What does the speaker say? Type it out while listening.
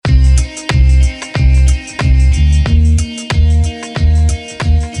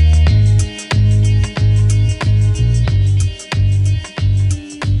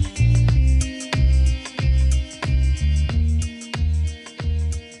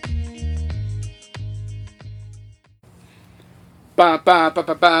Hello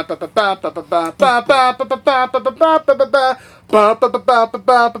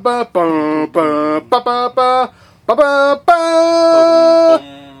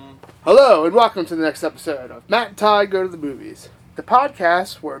and welcome to the next episode of Matt and Todd Go to the Movies, the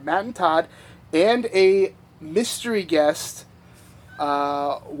podcast where Matt and Todd and a mystery guest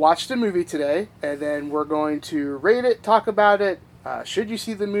watched a movie today, and then we're going to rate it, talk about it. Should you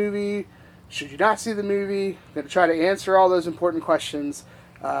see the movie? Should you not see the movie? I'm going to try to answer all those important questions.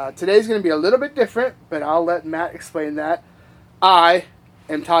 Today's going to be a little bit different, but I'll let Matt explain that. I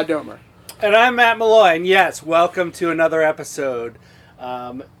am Todd Domer. And I'm Matt Malloy, and yes, welcome to another episode.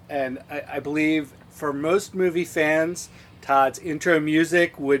 And I believe for most movie fans, Todd's intro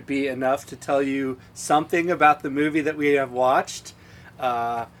music would be enough to tell you something about the movie that we have watched.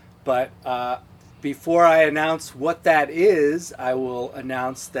 But before I announce what that is, I will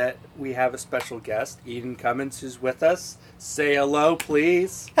announce that we have a special guest, Eden Cummins, who's with us. Say hello,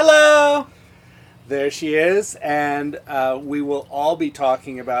 please. Hello! There she is, and we will all be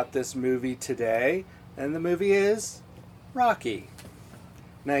talking about this movie today. And the movie is Rocky.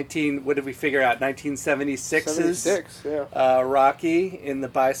 What did we figure out? 1976's 76, yeah. Rocky in the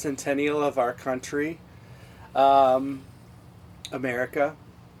bicentennial of our country. America.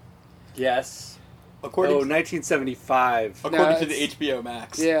 Yes. According 1975. according to the HBO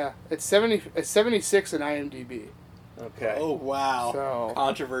Max. Yeah, it's 76 in IMDb. Okay. Oh, wow. So,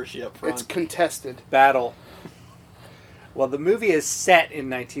 controversy up front. it's contested. Battle. Well, the movie is set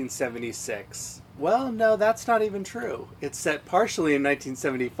in 1976. Well, no, that's not even true. It's set partially in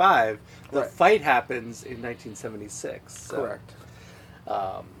 1975. The Right. fight happens in 1976. So. Correct.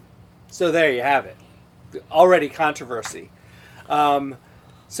 So there you have it. Already controversy.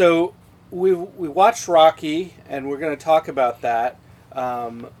 So we watched Rocky, and we're going to talk about that.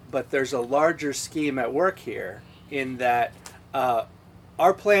 But there's a larger scheme at work here in that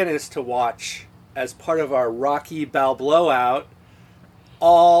our plan is to watch, as part of our Rocky Balboa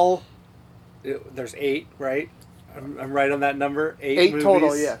out, there's 8, right? I'm right on that number? 8 movies?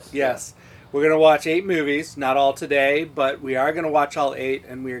 Total, yes. Yes. We're going to watch 8 movies, not all today, but we are going to watch all 8,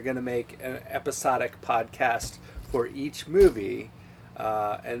 and we are going to make an episodic podcast for each movie.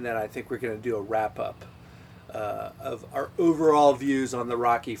 And then I think we're going to do a wrap-up of our overall views on the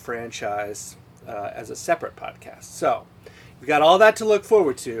Rocky franchise as a separate podcast. So we've got all that to look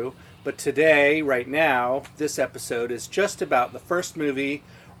forward to, but today, right now, this episode is just about the first movie,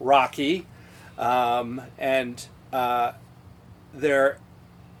 Rocky. I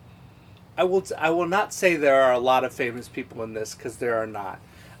will not say there are a lot of famous people in this, because there are not.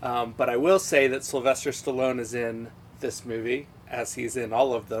 But I will say that Sylvester Stallone is in this movie, as he's in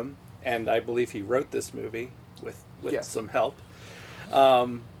all of them, and I believe he wrote this movie with Yes. some help.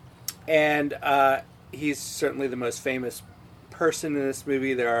 He's certainly the most famous person in this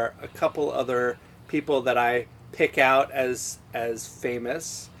movie. There are a couple other people that I pick out as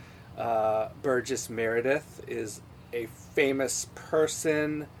famous. Burgess Meredith is a famous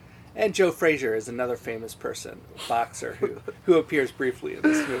person, and Joe Frazier is another famous person, a boxer who appears briefly in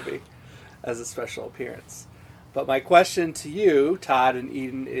this movie as a special appearance. But my question to you, Todd and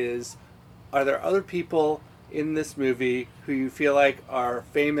Eden, is: are there other people in this movie who you feel like are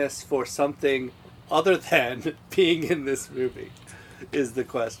famous for something other than being in this movie? Is the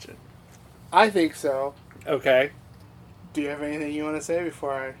question. I think so. Okay. Do you have anything you want to say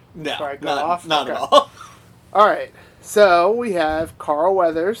before I No, go not, off? not Okay. at all. All right. So we have Carl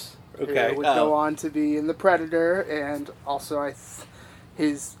Weathers, Okay. who would go on to be in The Predator, and also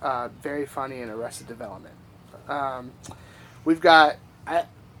he's very funny in Arrested Development. We've got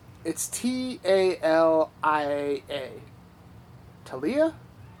it's Talia. Talia?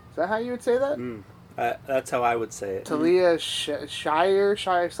 Is that how you would say that? That's how I would say it. Talia Shire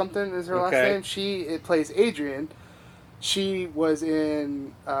something is her last Okay. name. She plays Adrian. She was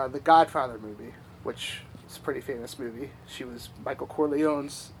in the Godfather movie, which is a pretty famous movie. She was Michael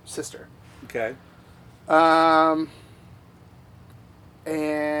Corleone's sister. Okay.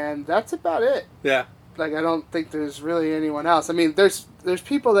 And that's about it. Yeah. Like, I don't think there's really anyone else. I mean, there's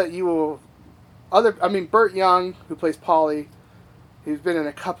people that you will Burt Young, who plays Paulie, he's been in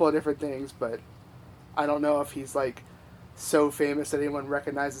a couple of different things, but I don't know if he's like so famous that anyone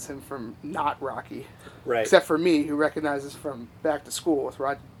recognizes him from not Rocky. Right. Except for me, who recognizes from Back to School with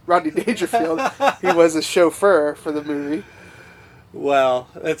Rodney Dangerfield. He was a chauffeur for the movie. Well,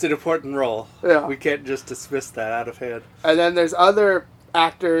 that's an important role. Yeah. We can't just dismiss that out of hand. And then there's other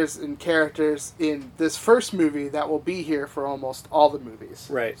actors and characters in this first movie that will be here for almost all the movies.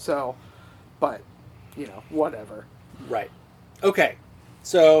 Right. So, but, whatever. Right. Okay.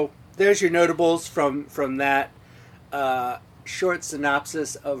 So there's your notables from that short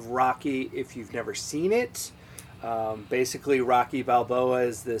synopsis of Rocky if you've never seen it. Basically, Rocky Balboa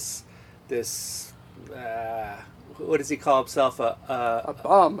is this what does he call himself? A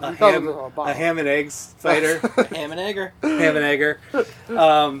bum. A He calls ham, himself a bum. a ham and eggs fighter. Ham and egger. Ham and egger.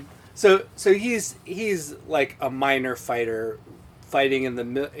 So he's like a minor fighter, fighting in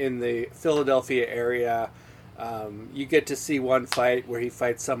the Philadelphia area. You get to see one fight where he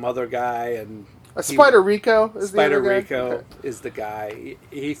fights some other guy, and Spider Rico is the other guy? Rico Okay. is the guy.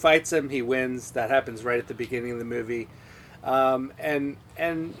 He fights him. He wins. That happens right at the beginning of the movie. And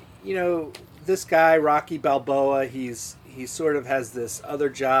you know, this guy Rocky Balboa, he sort of has this other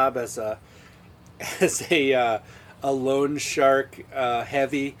job as a loan shark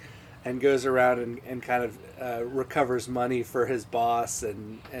heavy, and goes around and kind of recovers money for his boss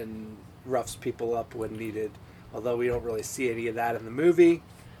and roughs people up when needed. Although we don't really see any of that in the movie.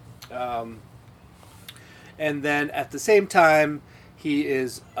 And then at the same time, he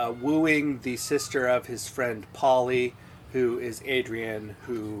is wooing the sister of his friend Polly, who is Adrian,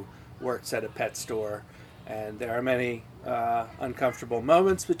 who works at a pet store. And there are many uncomfortable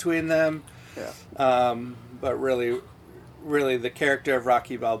moments between them. Yeah. But really, the character of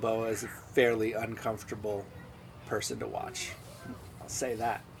Rocky Balboa is a fairly uncomfortable person to watch. I'll say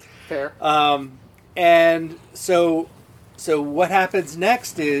that. Fair. And so what happens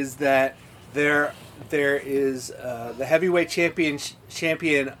next is that there is the heavyweight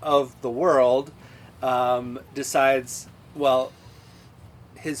champion of the world decides, well,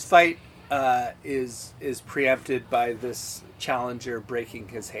 his fight is preempted by this challenger breaking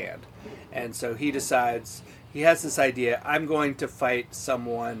his hand, and so he decides, he has this idea: I'm going to fight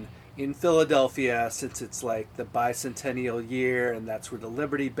someone in Philadelphia, since it's like the bicentennial year and that's where the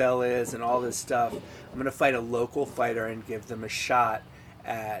Liberty Bell is and all this stuff. I'm going to fight a local fighter and give them a shot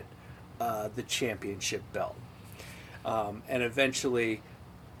at the championship belt. And eventually,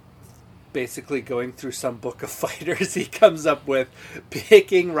 basically going through some book of fighters, he comes up with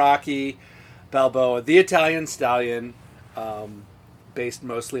picking Rocky Balboa, the Italian Stallion, based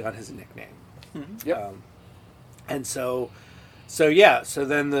mostly on his nickname. Mm-hmm. Yep. And so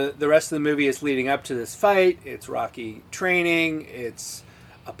then the rest of the movie is leading up to this fight. It's Rocky training. It's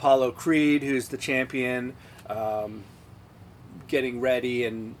Apollo Creed, who's the champion, getting ready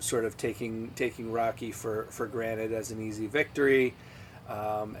and sort of taking Rocky for granted as an easy victory.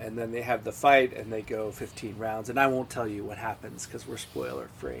 And then they have the fight, and they go 15 rounds. And I won't tell you what happens because we're spoiler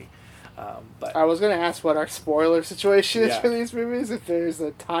free. But I was going to ask what our spoiler situation is Yeah. for these movies, if there's a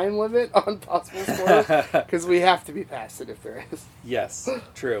time limit on possible spoilers, because we have to be past it if there is. yes,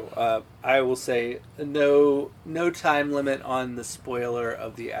 true. I will say no time limit on the spoiler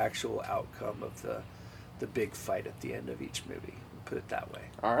of the actual outcome of the big fight at the end of each movie. Put it that way.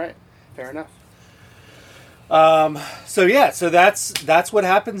 All right. Fair enough. So that's what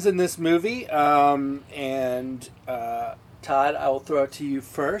happens in this movie. Todd, I will throw it to you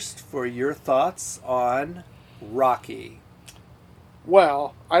first for your thoughts on Rocky.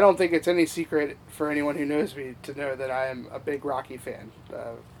 Well, I don't think it's any secret for anyone who knows me to know that I am a big Rocky fan.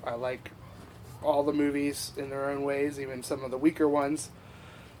 I like all the movies in their own ways, even some of the weaker ones.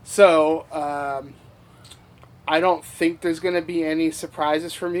 So, I don't think there's going to be any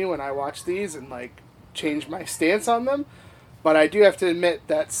surprises for me when I watch these and, like, change my stance on them. But I do have to admit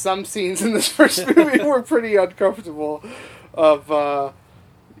that some scenes in this first movie were pretty uncomfortable of,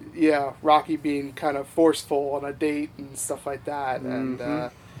 Rocky being kind of forceful on a date and stuff like that. Mm-hmm.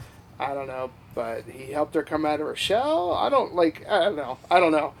 And, I don't know, but he helped her come out of her shell. I don't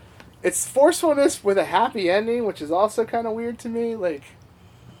know. It's forcefulness with a happy ending, which is also kind of weird to me. Like,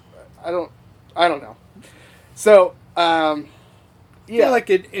 I don't know. So, I feel like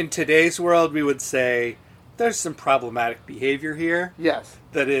in today's world, we would say there's some problematic behavior here. Yes.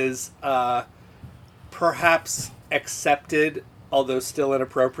 That is perhaps accepted, although still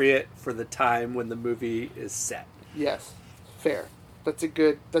inappropriate for the time when the movie is set. Yes. Fair. That's a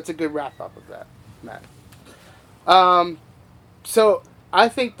good wrap up of that, Matt. So I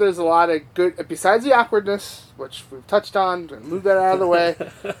think there's a lot of good, besides the awkwardness, which we've touched on, and move that out of the way,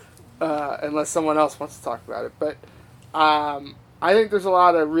 unless someone else wants to talk about it. But I think there's a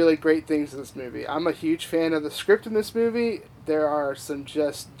lot of really great things in this movie. I'm a huge fan of the script in this movie. There are some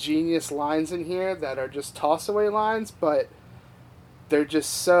just genius lines in here that are just toss-away lines, but they're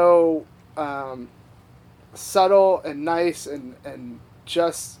just so subtle and nice and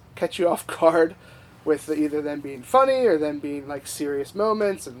just catch you off guard with either them being funny or them being, like, serious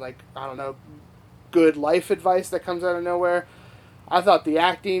moments and, like, I don't know, good life advice that comes out of nowhere. I thought the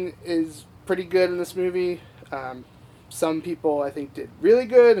acting is pretty good in this movie. Some people I think did really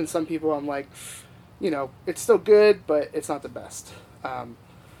good, and some people I'm like, it's still good, but it's not the best.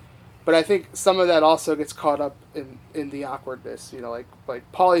 But I think some of that also gets caught up in the awkwardness. Like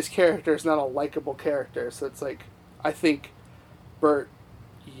Paulie's character is not a likable character, so it's like I think Burt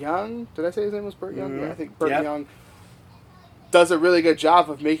Young. Did I say his name was Burt Young? Mm-hmm. Yeah, I think Burt Young does a really good job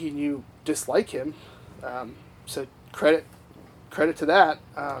of making you dislike him. So credit to that.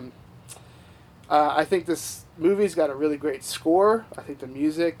 I think this movie's got a really great score. I think the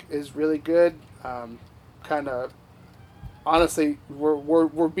music is really good. Kind of, honestly,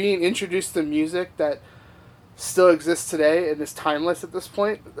 we're being introduced to music that still exists today and is timeless at this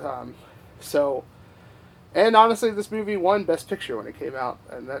point. And honestly, this movie won Best Picture when it came out,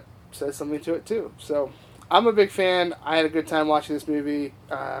 and that says something to it too. So I'm a big fan. I had a good time watching this movie.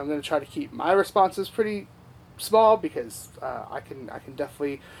 I'm going to try to keep my responses pretty small because I can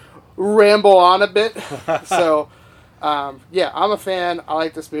definitely ramble on a bit. So yeah, I'm a fan. I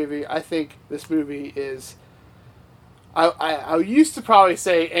like this movie. I think this movie is. I used to probably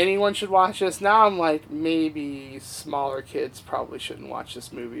say anyone should watch this. Now I'm like, maybe smaller kids probably shouldn't watch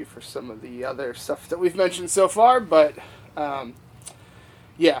this movie for some of the other stuff that we've mentioned so far. But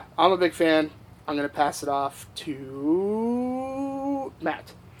yeah, I'm a big fan. I'm going to pass it off to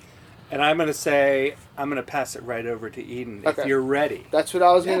Matt. And I'm going to pass it right over to Eden if you're ready. That's what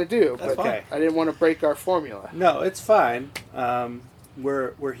I was going to do. That's but fine. I didn't want to break our formula. No, it's fine.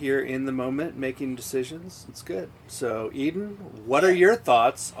 We're here in the moment making decisions. It's good. So, Eden, what are your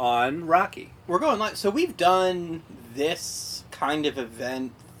thoughts on Rocky? We're going live. So we've done this kind of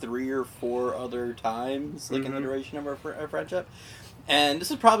event 3 or 4 other times, like in the duration of our friendship. And this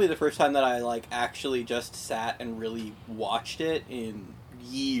is probably the first time that I actually just sat and really watched it in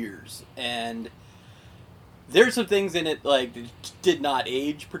years. And there's some things in it that did not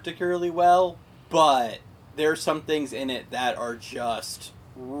age particularly well, but there's some things in it that are just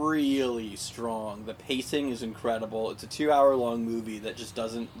really strong. The pacing is incredible. It's a 2-hour-long movie that just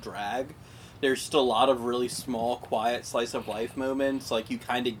doesn't drag. There's just a lot of really small, quiet slice-of-life moments. You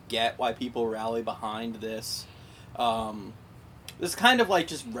kind of get why people rally behind this. This kind of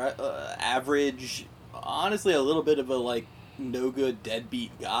just average, honestly a little bit of a no-good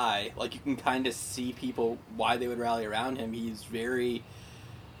deadbeat guy. You can kind of see people, why they would rally around him. He's very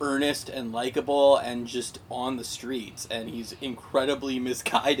earnest and likable and just on the streets, and he's incredibly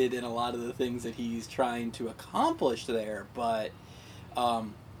misguided in a lot of the things that he's trying to accomplish there, but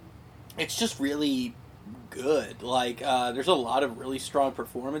it's just really good. There's a lot of really strong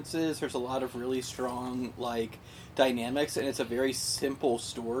performances, there's a lot of really strong dynamics, and it's a very simple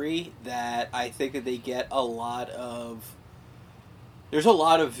story that I think that they get a lot of. There's a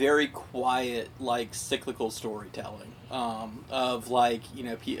lot of very quiet, cyclical storytelling.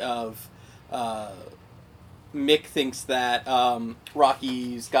 Mick thinks that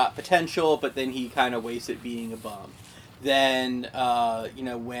Rocky's got potential, but then he kind of wastes it being a bum. Then,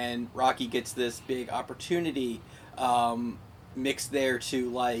 when Rocky gets this big opportunity, Mick's there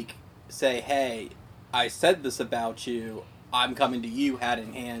to, say, hey, I said this about you, I'm coming to you hat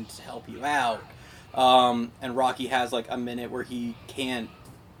in hand to help you out. And Rocky has a minute where he can't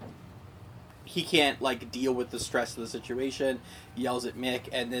deal with the stress of the situation, yells at Mick,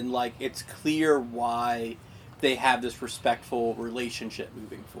 and then it's clear why they have this respectful relationship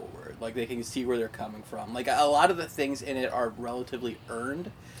moving forward. They can see where they're coming from. A lot of the things in it are relatively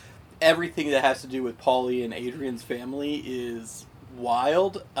earned. Everything that has to do with Paulie and Adrian's family is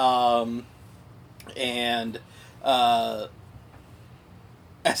wild.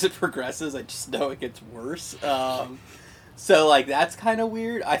 As it progresses, I just know it gets worse. So, that's kind of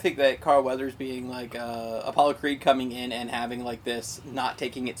weird. I think that Carl Weathers being, Apollo Creed coming in and having, this not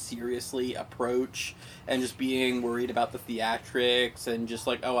taking it seriously approach and just being worried about the theatrics and just,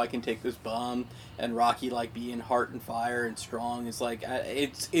 oh, I can take this bum, and Rocky, being heart and fire and strong is,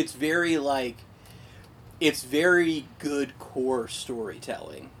 it's very, it's very good core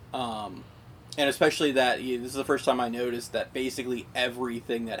storytelling. And especially that, this is the first time I noticed that basically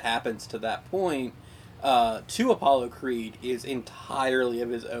everything that happens to that point to Apollo Creed is entirely of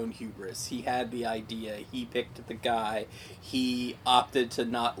his own hubris. He had the idea, he picked the guy, he opted to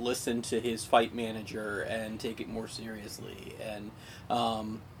not listen to his fight manager and take it more seriously. And,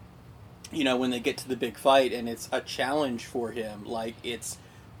 when they get to the big fight and it's a challenge for him, it's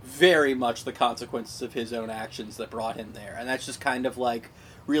very much the consequences of his own actions that brought him there. And that's just kind of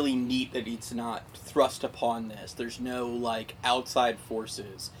really neat that it's not thrust upon this. There's no outside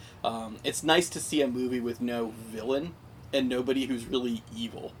forces. It's nice to see a movie with no villain and nobody who's really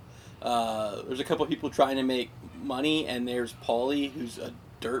evil. There's a couple of people trying to make money, and there's Paulie who's a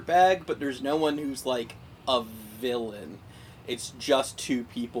dirtbag, but there's no one who's a villain. It's just two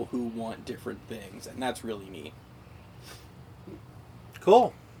people who want different things, and that's really neat.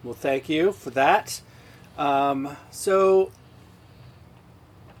 Cool. Well, thank you for that. So,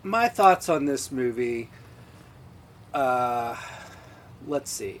 my thoughts on this movie. Let's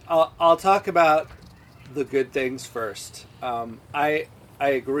see. I'll talk about the good things first. I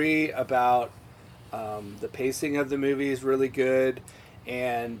agree about the pacing of the movie is really good,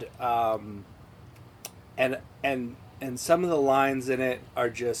 and some of the lines in it are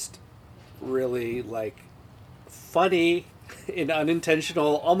just really like funny in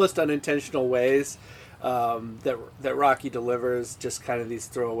almost unintentional ways that Rocky delivers. Just kind of these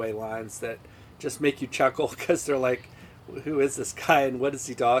throwaway lines that just make you chuckle because they're like, "Who is this guy and what is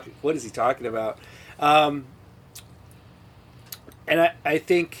he talking about?" And I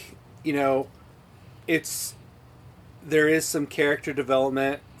think there is some character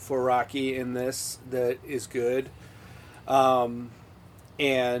development for Rocky in this that is good, and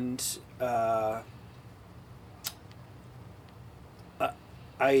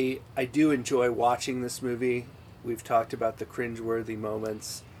I do enjoy watching this movie. We've talked about the cringeworthy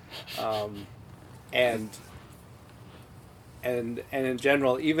moments, and in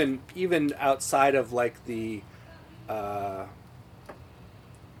general, even outside of like the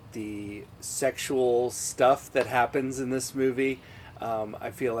sexual stuff that happens in this movie,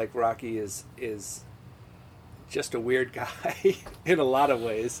 I feel like Rocky is just a weird guy in a lot of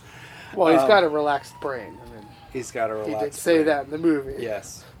ways. Well, he's got a relaxed brain. I mean, he's got a relaxed brain. He did say that in the movie.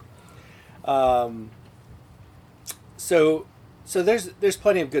 Yes. So there's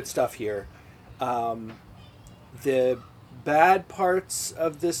plenty of good stuff here. The bad parts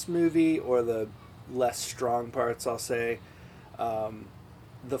of this movie, or the less strong parts, I'll say,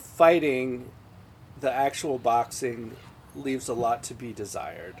 the fighting, the actual boxing, leaves a lot to be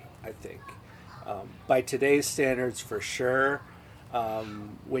desired, I think. By today's standards, for sure.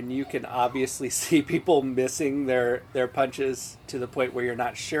 When you can obviously see people missing their punches to the point where you're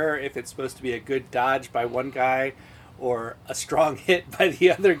not sure if it's supposed to be a good dodge by one guy or a strong hit by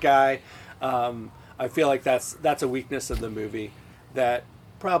the other guy, I feel like that's a weakness of the movie that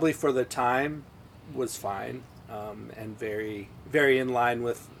probably for the time was fine, and very, very in line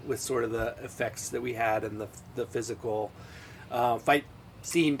with sort of the effects that we had and the physical fight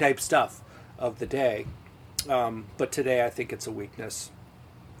scene type stuff of the day. But today I think it's a weakness.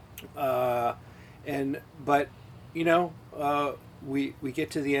 But we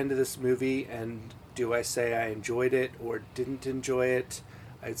get to the end of this movie, and do I say I enjoyed it or didn't enjoy it?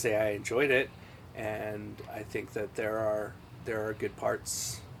 I'd say I enjoyed it, and I think that there are good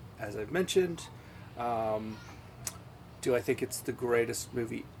parts, as I've mentioned. Do I think it's the greatest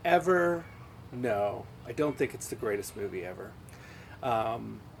movie ever? No, I don't think it's the greatest movie ever.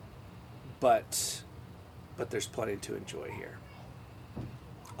 But there's plenty to enjoy here.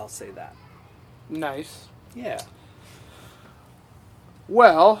 I'll say that. Nice. Yeah.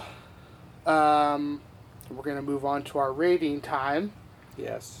 Well, we're going to move on to our rating time.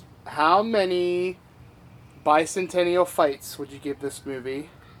 Yes. How many bicentennial fights would you give this movie?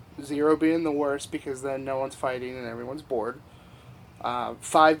 0 being the worst because then no one's fighting and everyone's bored.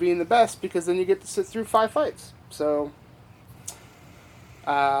 5 being the best because then you get to sit through 5 fights. So,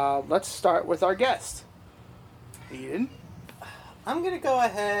 let's start with our guest. Eden? I'm going to go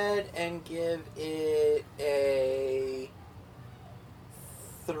ahead and give it a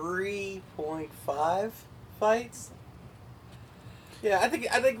 3.5 fights. Yeah, I think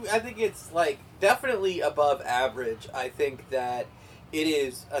it's like definitely above average. I think that it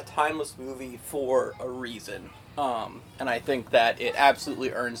is a timeless movie for a reason. And I think that it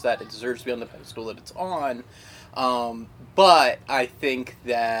absolutely earns that. It deserves to be on the pedestal that it's on. But I think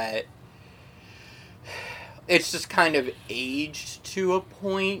that it's just kind of aged to a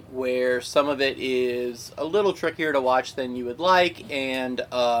point where some of it is a little trickier to watch than you would like, and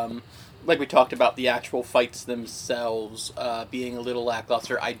like we talked about, the actual fights themselves being a little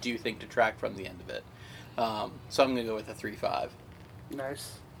lackluster, I do think detract from the end of it. So I'm going to go with a 3.5.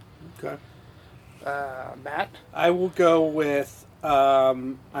 Nice. Okay. Matt? I will go with,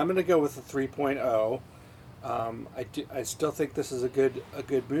 I'm going to go with a 3.0. I still think this is a good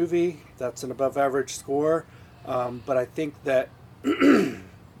movie. That's an above average score. But I think that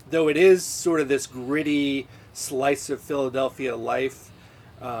though it is sort of this gritty slice of Philadelphia life,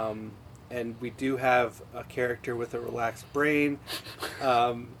 and we do have a character with a relaxed brain,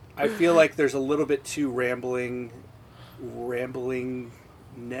 I feel like there's a little bit too ramblingness,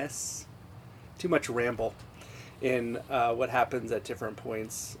 too much ramble in what happens at different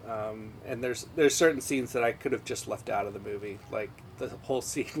points, and there's certain scenes that I could have just left out of the movie, like the whole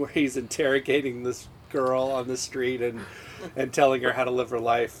scene where he's interrogating this girl on the street and telling her how to live her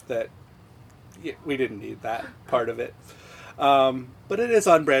life. That we didn't need that part of it. But it is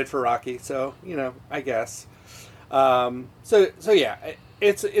on brand for Rocky, so I guess. So yeah,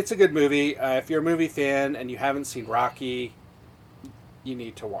 it's a good movie. If you're a movie fan and you haven't seen Rocky, you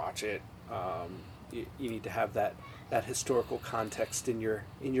need to watch it. You need to have that historical context in your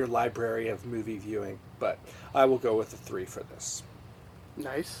library of movie viewing. But I will go with a 3 for this.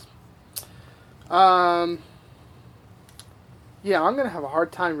 Nice. Yeah, I'm gonna have a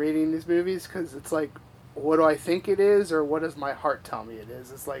hard time rating these movies because it's like, what do I think it is, or what does my heart tell me it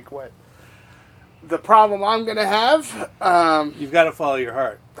is? It's like what the problem I'm gonna have. You've got to follow your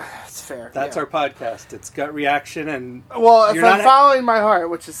heart. That's fair. That's yeah. our podcast. It's gut reaction, and well, if you're I'm not following my heart,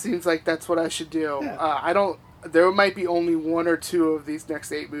 which it seems like that's what I should do. Yeah. I don't. There might be only 1 or 2 of these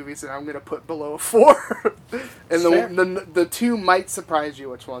next 8 movies that I'm going to put below a 4. And the 2 might surprise you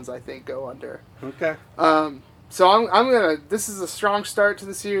which ones I think go under. Okay. So I'm going to... This is a strong start to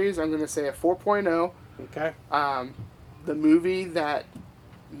the series. I'm going to say a 4.0. Okay. The movie that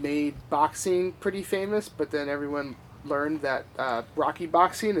made boxing pretty famous, but then everyone learned that Rocky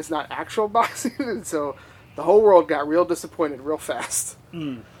boxing is not actual boxing. And so the whole world got real disappointed real fast.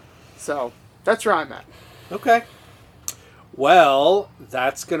 So that's where I'm at. Okay. Well,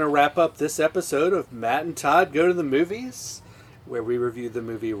 that's going to wrap up this episode of Matt and Todd Go to the Movies, where we review the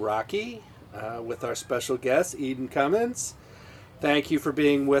movie Rocky with our special guest, Eden Cummins. Thank you for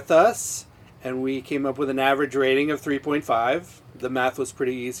being with us. And we came up with an average rating of 3.5. The math was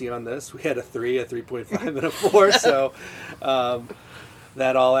pretty easy on this. We had a 3, a 3.5, and a 4. So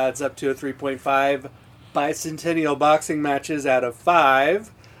that all adds up to a 3.5 bicentennial boxing matches out of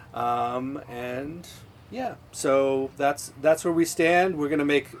 5. And... yeah, so that's where we stand. We're gonna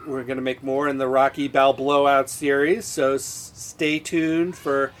make more in the Rocky Balboa series. So stay tuned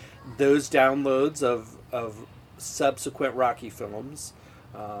for those downloads of subsequent Rocky films.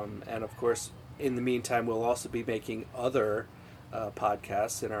 And of course, in the meantime, we'll also be making other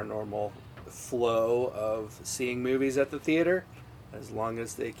podcasts in our normal flow of seeing movies at the theater, as long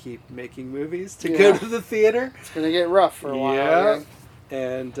as they keep making movies to go to the theater. It's gonna get rough for a while. Yeah.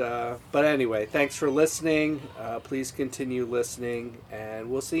 And but anyway, thanks for listening. Please continue listening, and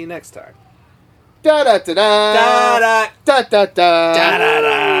we'll see you next time. Da da da da da da da da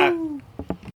da.